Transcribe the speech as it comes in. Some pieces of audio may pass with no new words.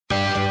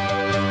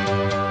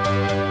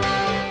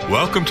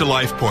Welcome to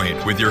Life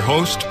Point with your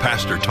host,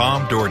 Pastor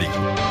Tom Dougherty.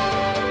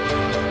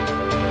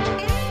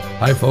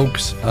 Hi,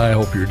 folks. I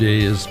hope your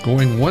day is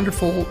going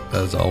wonderful.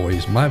 As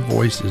always, my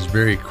voice is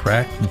very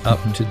cracked up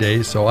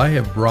today, so I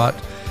have brought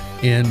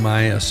in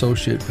my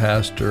associate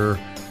pastor,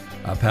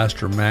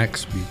 Pastor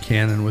Max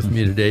Buchanan, with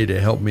me today to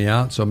help me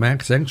out. So,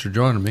 Max, thanks for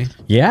joining me.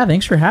 Yeah,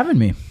 thanks for having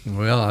me.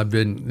 Well, I've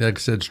been, like I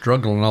said,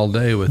 struggling all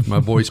day with my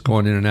voice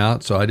going in and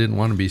out, so I didn't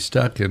want to be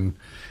stuck.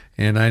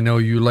 And I know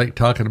you like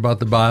talking about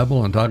the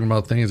Bible and talking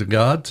about things of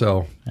God,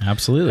 so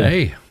Absolutely.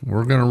 Hey,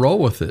 we're going to roll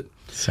with it.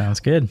 Sounds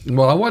good.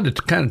 Well, I wanted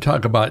to kind of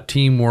talk about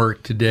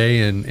teamwork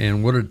today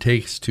and what it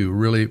takes to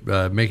really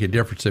make a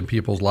difference in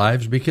people's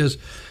lives, because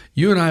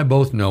you and I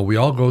both know we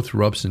all go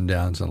through ups and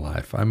downs in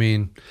life. I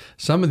mean,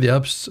 some of the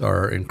ups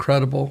are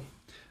incredible.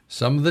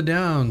 Some of the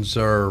downs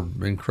are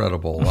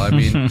incredible. I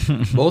mean,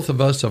 both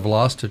of us have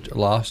lost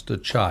a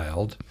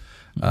child.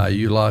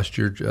 You lost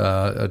your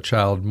a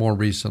child more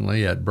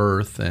recently at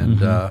birth,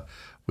 and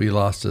we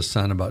lost a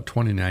son about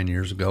 29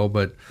 years ago.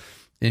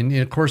 And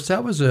of course,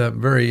 that was a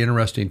very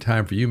interesting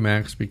time for you,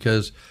 Max,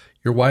 because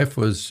your wife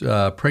was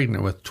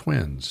pregnant with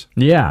twins.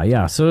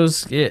 Yeah. So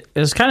it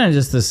was kind of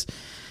just this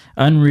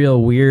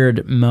unreal,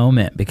 weird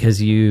moment because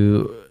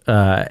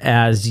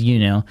as you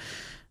know,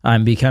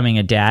 I'm becoming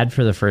a dad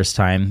for the first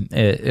time.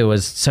 It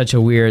was such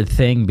a weird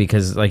thing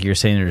because, like you're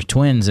saying, there's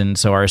twins, and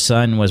so our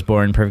son was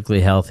born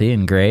perfectly healthy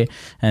and great,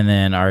 and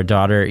then our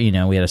daughter, we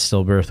had a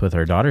stillbirth with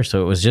our daughter,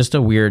 so it was just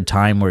a weird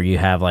time where you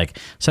have like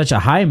such a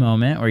high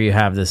moment where you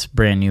have this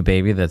brand new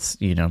baby that's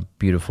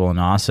beautiful and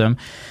awesome,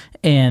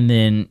 and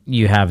then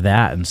you have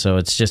that, and so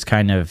it's just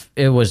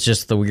it was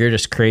just the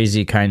weirdest,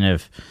 crazy kind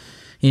of,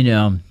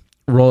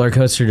 roller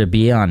coaster to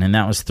be on, and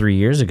that was 3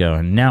 years ago,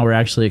 and now we're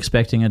actually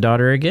expecting a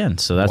daughter again,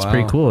 so that's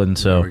pretty cool. And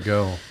so there we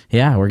go.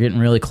 Yeah, we're getting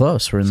really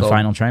close. We're in the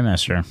final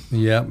trimester.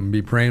 Yeah, and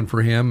be praying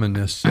for him and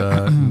this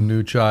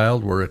new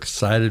child. We're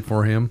excited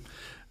for him.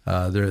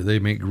 They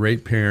make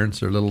great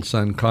parents. Their little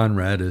son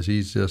Conrad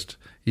he's a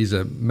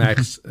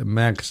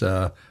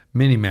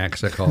mini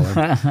Max, I call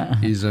him.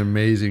 He's an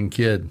amazing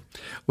kid.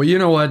 Well, you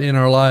know what? In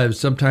our lives,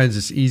 sometimes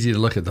it's easy to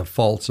look at the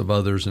faults of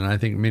others, and I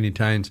think many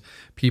times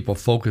people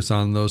focus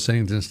on those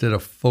things instead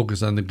of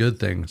focus on the good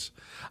things.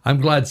 I'm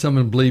glad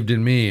someone believed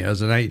in me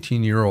as a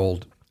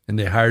 19-year-old, and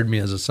they hired me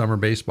as a summer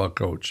baseball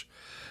coach.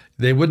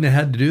 They wouldn't have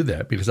had to do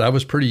that because I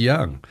was pretty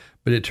young,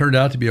 but it turned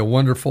out to be a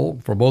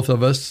wonderful for both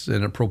of us,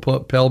 and it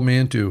propelled me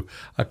into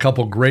a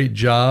couple great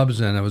jobs,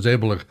 and I was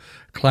able to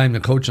climb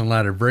the coaching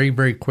ladder very,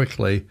 very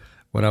quickly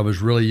when I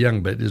was really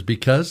young, but it's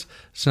because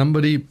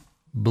somebody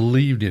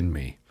believed in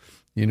me.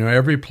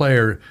 Every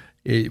player,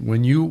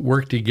 when you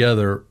work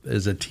together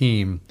as a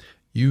team,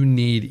 you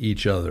need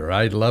each other.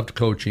 I loved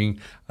coaching.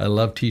 I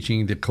loved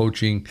teaching the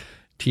coaching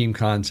team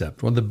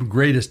concept. One of the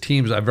greatest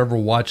teams I've ever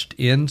watched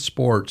in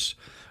sports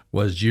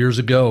was years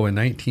ago in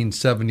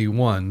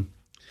 1971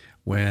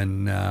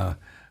 when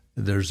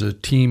there's a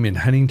team in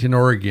Huntington,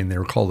 Oregon. They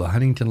were called the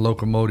Huntington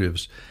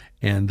Locomotives,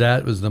 and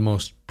that was the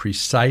most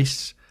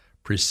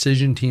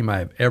precision team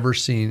I've ever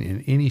seen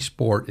in any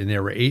sport, and they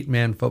were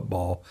 8-man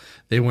football.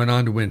 They went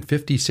on to win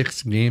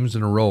 56 games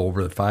in a row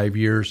over the 5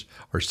 years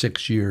or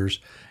 6 years,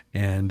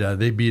 and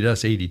they beat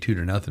us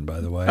 82-0, by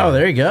the way. Oh,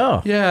 there you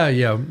go. Yeah.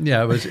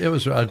 It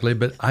was ugly,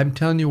 but I'm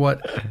telling you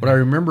what I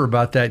remember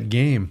about that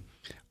game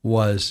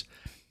was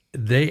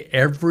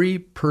every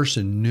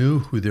person knew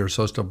who they were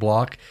supposed to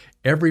block.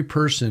 Every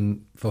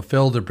person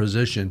fulfilled their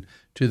position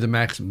to the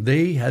maximum.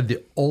 They had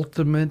the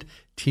ultimate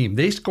team.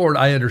 They scored,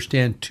 I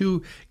understand,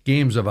 2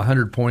 games of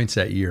 100 points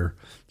that year.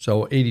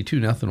 So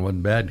 82-0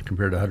 wasn't bad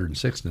compared to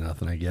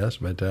 106-0, I guess.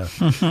 But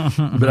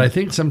but I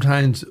think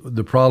sometimes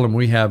the problem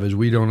we have is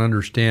we don't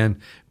understand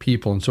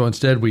people, and so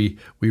instead we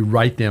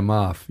write them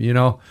off.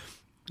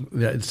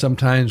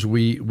 Sometimes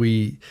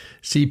we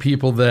see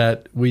people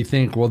that we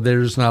think, well,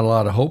 there's not a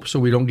lot of hope, so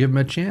we don't give them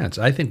a chance.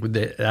 I think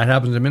that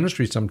happens in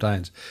ministry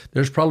sometimes.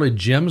 There's probably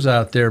gems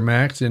out there,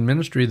 Max, in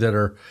ministry that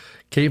are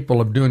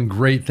capable of doing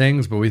great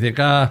things, but we think,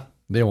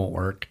 they won't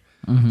work.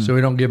 So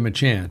we don't give them a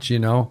chance,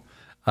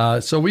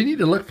 So we need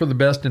to look for the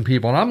best in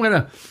people. And I'm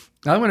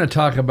going to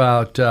talk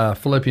about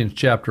Philippians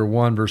chapter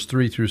 1, verse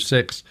 3 through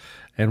 6,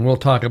 and we'll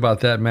talk about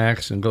that,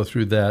 Max, and go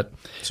through that.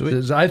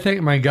 Sweet. I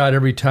thank my God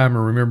every time I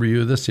remember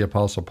you. This is the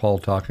Apostle Paul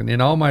talking.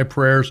 In all my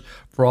prayers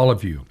for all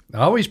of you, I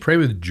always pray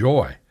with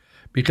joy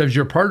because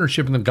your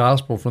partnership in the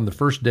gospel from the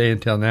first day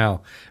until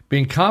now,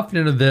 being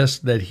confident of this,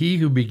 that he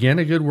who began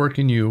a good work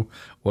in you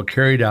will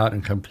carry it out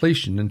in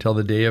completion until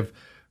the day of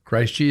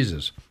Christ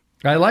Jesus.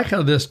 I like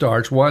how this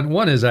starts.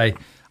 One is I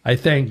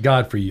thank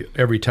God for you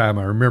every time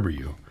I remember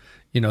you.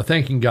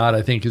 Thanking God,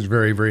 I think, is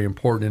very, very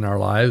important in our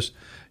lives.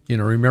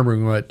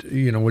 Remembering what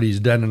he's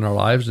done in our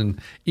lives, and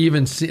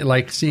even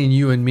seeing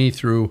you and me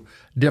through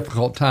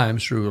difficult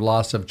times, through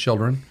loss of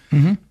children,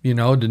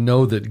 to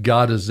know that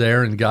God is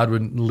there and God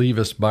wouldn't leave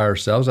us by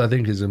ourselves, I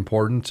think is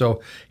important.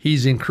 So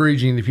he's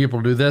encouraging the people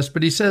to do this.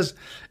 But he says,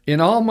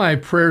 in all my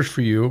prayers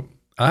for you,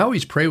 I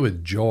always pray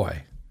with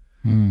joy.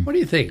 What do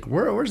you think?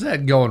 Where's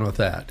that going with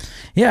that?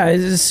 Yeah,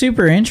 it's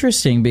super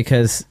interesting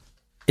because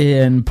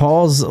in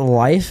Paul's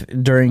life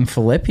during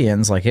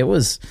Philippians, like he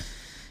was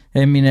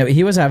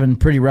having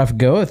pretty rough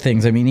go of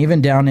things. I mean,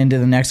 even down into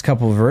the next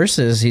couple of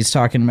verses, he's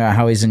talking about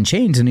how he's in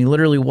chains, and he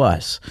literally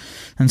was.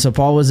 And so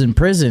Paul was in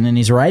prison, and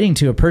he's writing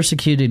to a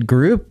persecuted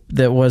group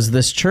that was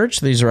this church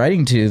that he's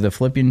writing to, the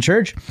Philippian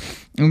church.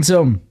 And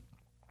so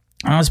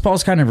as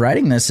Paul's kind of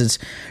writing this, it's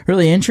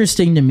really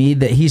interesting to me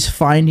that he's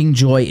finding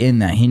joy in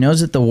that. He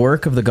knows that the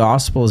work of the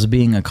gospel is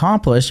being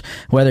accomplished,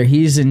 whether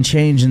he's in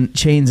chains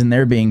and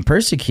they're being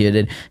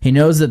persecuted. He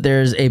knows that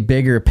there's a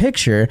bigger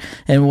picture,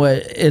 and what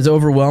is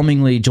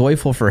overwhelmingly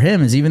joyful for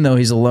him is even though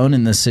he's alone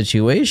in this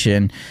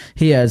situation,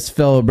 he has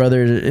fellow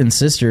brothers and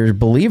sisters,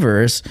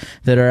 believers,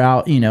 that are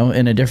out,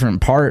 in a different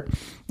part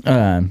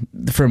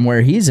from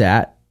where he's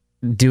at,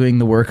 doing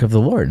the work of the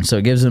Lord. And so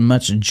it gives him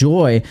much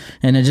joy,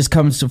 and it just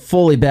comes to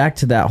fully back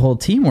to that whole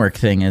teamwork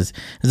thing is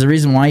the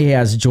reason why he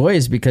has joy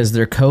is because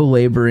they're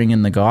co-laboring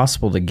in the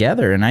gospel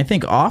together. And I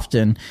think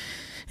often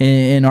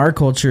in our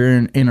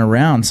culture and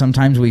around,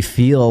 sometimes we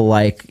feel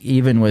like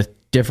even with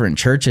different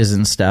churches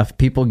and stuff,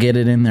 people get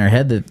it in their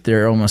head that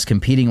they're almost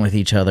competing with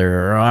each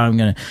other, or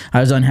I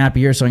was unhappy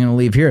here, so I'm going to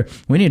leave here.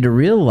 We need to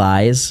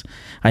realize,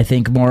 I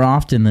think more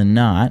often than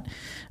not,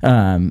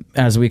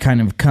 as we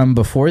kind of come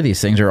before these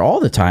things, or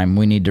all the time,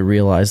 we need to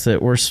realize that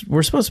we're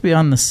supposed to be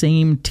on the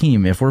same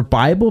team. If we're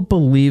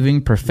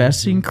Bible-believing,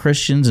 professing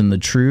Christians in the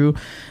true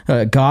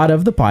God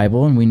of the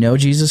Bible, and we know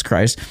Jesus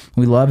Christ,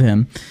 we love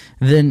him,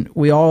 then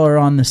we all are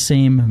on the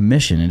same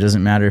mission. It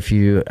doesn't matter if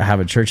you have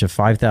a church of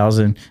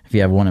 5,000, if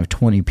you have one of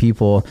 20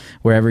 people,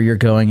 wherever you're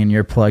going and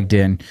you're plugged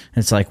in.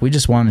 It's like we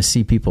just want to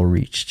see people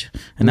reached,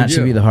 and that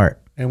should be the heart.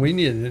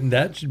 And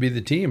that should be the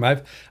team.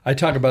 I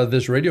talk about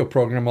this radio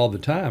program all the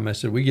time. I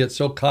said we get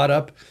so caught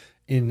up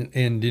in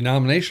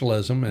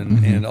denominationalism,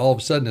 and all of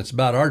a sudden it's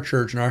about our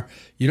church, and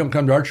you don't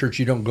come to our church,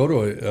 you don't go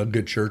to a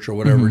good church or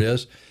whatever it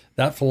is.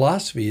 That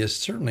philosophy is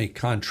certainly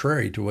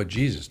contrary to what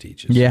Jesus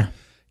teaches. Yeah.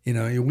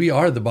 We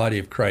are the body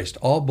of Christ.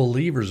 All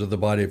believers of the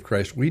body of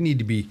Christ. We need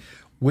to be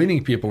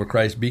winning people to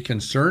Christ, be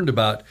concerned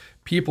about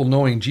people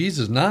knowing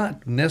Jesus,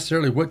 not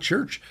necessarily what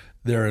church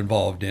they're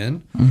involved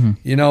in.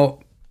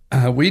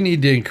 We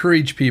need to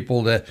encourage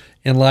people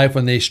in life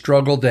when they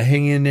struggle to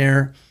hang in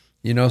there.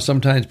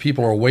 Sometimes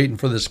people are waiting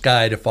for the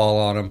sky to fall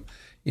on them,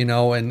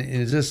 and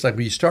it's just like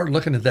when you start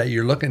looking at that,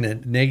 you're looking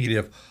at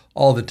negative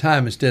all the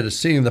time instead of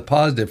seeing the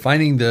positive,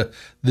 finding the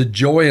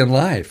joy in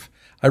life.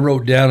 I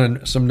wrote down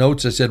in some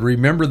notes, I said,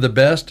 remember the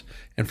best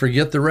and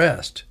forget the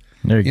rest.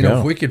 There you go.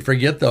 If we could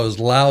forget those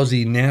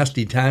lousy,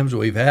 nasty times that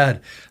we've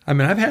had. I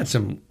mean, I've had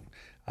some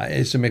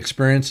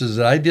experiences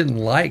that I didn't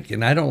like,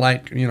 and I don't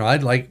like,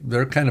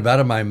 they're kind of out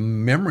of my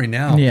memory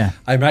now. Yeah.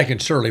 I mean, I can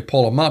certainly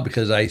pull them up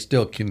because I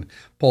still can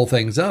pull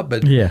things up,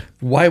 but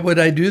why would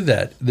I do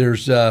that?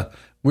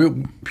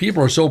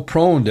 People are so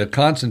prone to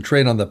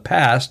concentrate on the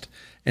past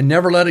and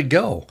never let it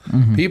go.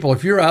 People,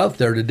 if you're out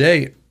there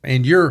today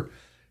and you're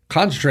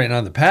concentrating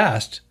on the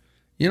past,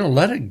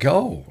 let it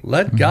go.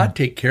 Let God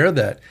take care of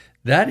that.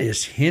 That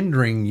is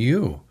hindering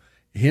you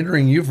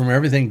from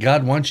everything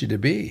God wants you to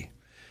be.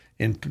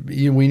 And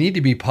we need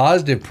to be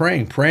positive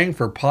praying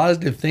for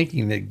positive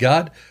thinking that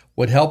God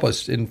would help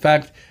us. In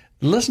fact,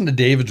 listen to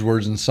David's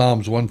words in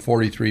Psalms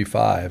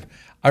 143:5.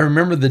 I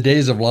remember the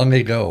days of long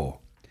ago.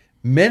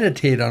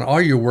 Meditate on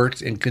all your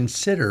works and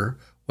consider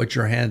what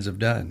your hands have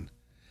done.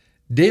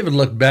 David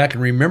looked back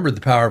and remembered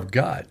the power of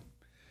God.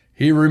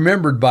 He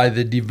remembered by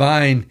the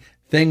divine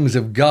things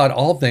of God,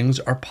 all things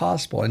are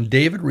possible. And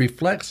David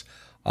reflects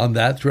on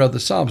that throughout the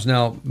Psalms.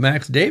 Now,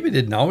 Max, David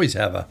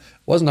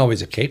wasn't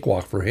always a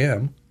cakewalk for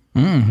him.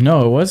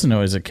 No, it wasn't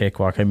always a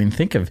cakewalk. I mean,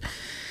 think of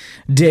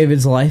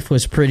David's life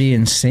was pretty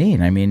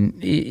insane. I mean,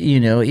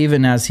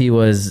 even as he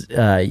was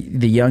the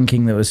young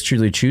king that was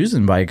truly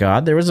chosen by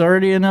God, there was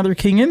already another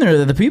king in there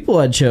that the people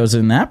had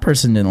chosen. That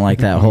person didn't like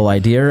that whole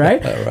idea,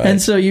 right? Right.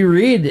 And so you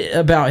read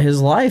about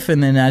his life,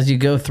 and then as you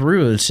go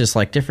through, it's just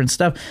like different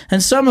stuff.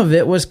 And some of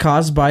it was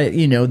caused by,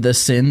 the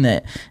sin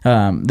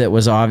that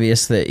was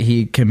obvious that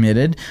he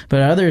committed,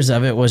 but others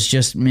of it was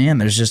just,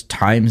 there's just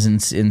times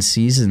and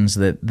seasons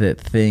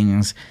that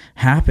things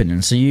happen.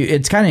 And so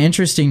it's kind of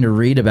interesting to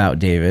read about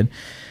David.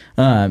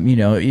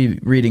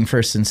 Reading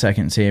 1st and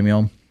 2nd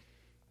Samuel,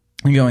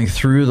 going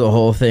through the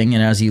whole thing,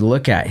 and as you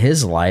look at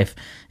his life,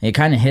 it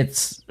kind of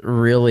hits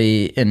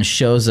really and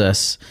shows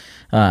us,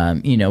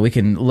 we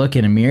can look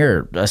in a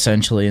mirror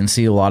essentially and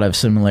see a lot of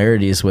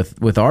similarities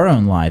with our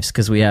own lives,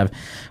 because we have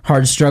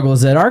hard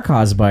struggles that are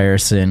caused by our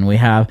sin. We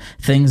have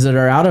things that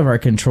are out of our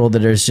control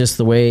that is just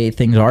the way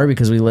things are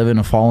because we live in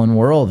a fallen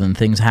world and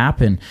things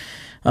happen.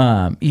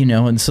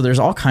 And so there's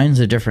all kinds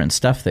of different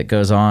stuff that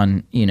goes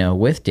on,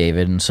 with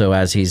David. And so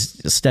as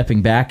he's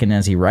stepping back and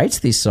as he writes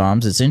these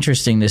Psalms, it's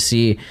interesting to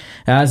see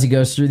as he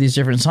goes through these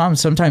different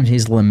Psalms, sometimes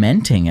he's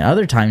lamenting,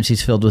 other times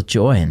he's filled with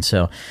joy. And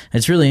so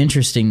it's really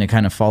interesting to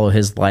kind of follow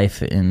his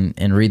life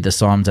and read the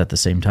Psalms at the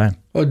same time.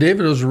 Well,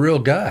 David was a real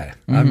guy.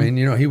 I mean,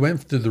 he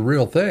went through the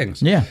real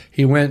things. Yeah.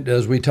 He went,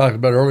 as we talked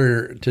about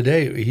earlier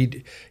today,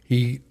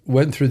 he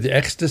went through the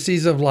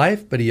ecstasies of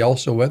life, but he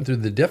also went through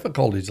the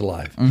difficulties of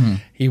life.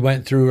 He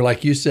went through,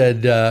 like you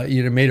said,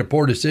 made a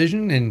poor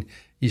decision, and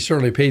he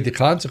certainly paid the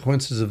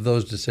consequences of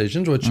those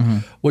decisions,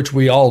 which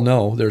we all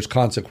know there's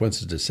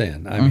consequences to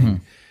sin. I mean,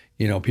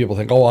 people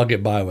think, I'll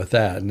get by with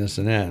that and this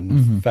and that.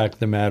 And the fact of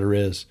the matter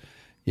is,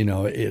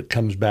 it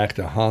comes back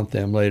to haunt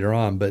them later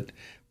on. But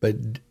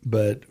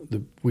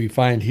we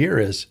find here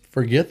is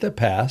forget the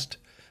past,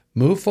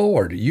 move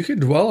forward. You can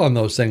dwell on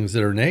those things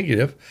that are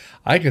negative.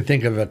 I can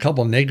think of a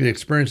couple of negative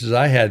experiences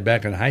I had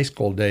back in high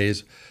school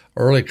days,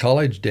 early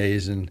college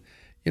days, and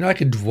I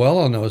could dwell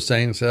on those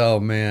things.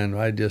 Oh man,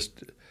 I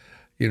just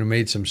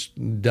made some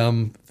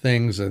dumb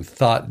things and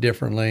thought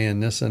differently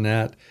and this and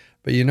that.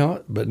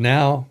 But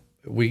now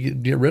we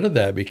get rid of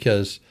that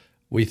because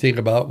we think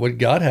about what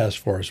God has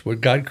for us,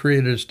 what God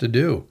created us to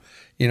do.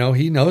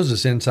 He knows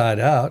us inside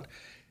out.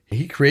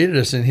 He created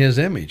us in His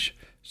image.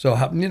 So,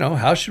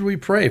 how should we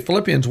pray?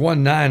 Philippians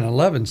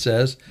 1:9-11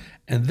 says,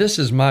 "And this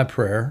is my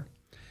prayer,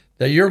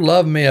 that your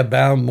love may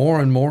abound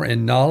more and more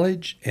in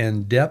knowledge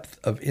and depth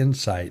of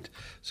insight,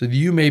 so that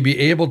you may be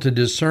able to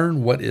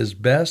discern what is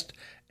best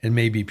and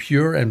may be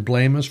pure and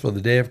blameless for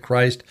the day of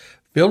Christ,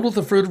 filled with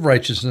the fruit of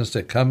righteousness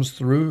that comes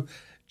through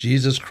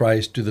Jesus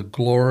Christ to the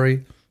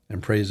glory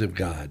and praise of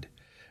God."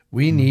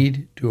 We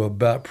need to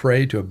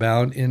pray to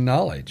abound in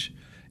knowledge.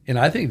 And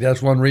I think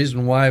that's one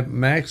reason why,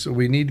 Max,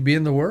 we need to be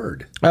in the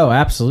Word. Oh,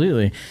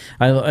 absolutely.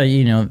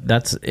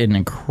 That's an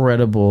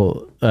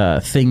incredible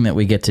thing that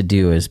we get to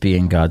do is be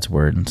in God's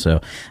Word. And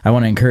so I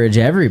want to encourage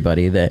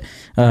everybody that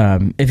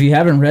if you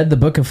haven't read the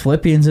book of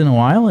Philippians in a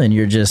while and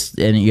you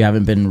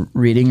haven't been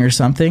reading or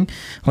something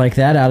like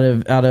that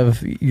out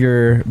of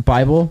your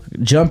Bible,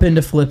 jump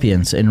into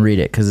Philippians and read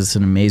it because it's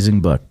an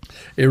amazing book.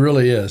 It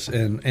really is.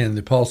 And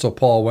the Apostle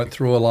Paul went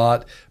through a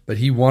lot, but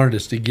he wanted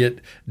us to get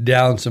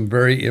down some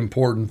very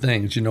important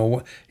things.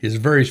 His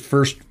very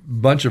first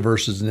bunch of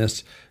verses in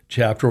this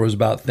chapter was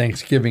about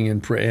thanksgiving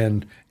and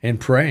praying,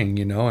 and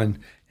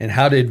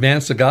how to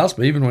advance the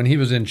gospel, even when he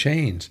was in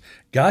chains.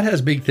 God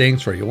has big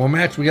things for you. Well,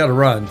 Max, we got to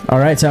run. All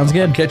right, sounds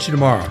good. I'll catch you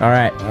tomorrow. All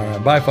right.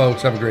 Bye,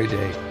 folks. Have a great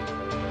day.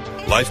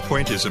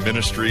 LifePoint is a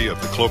ministry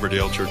of the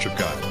Cloverdale Church of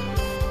God.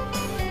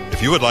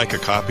 If you would like a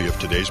copy of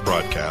today's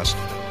broadcast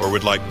or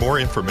would like more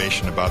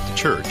information about the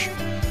church,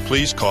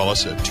 please call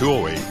us at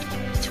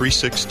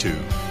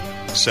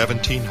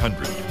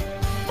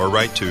 208-362-1700 or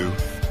write to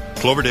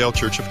Cloverdale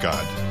Church of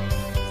God,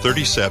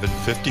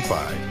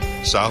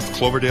 3755 South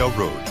Cloverdale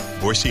Road,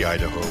 Boise,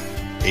 Idaho,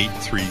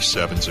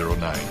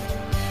 83709.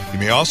 You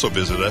may also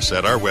visit us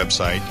at our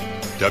website,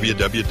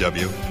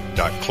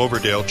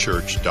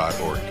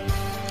 www.cloverdalechurch.org.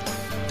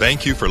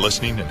 Thank you for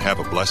listening and have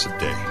a blessed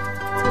day.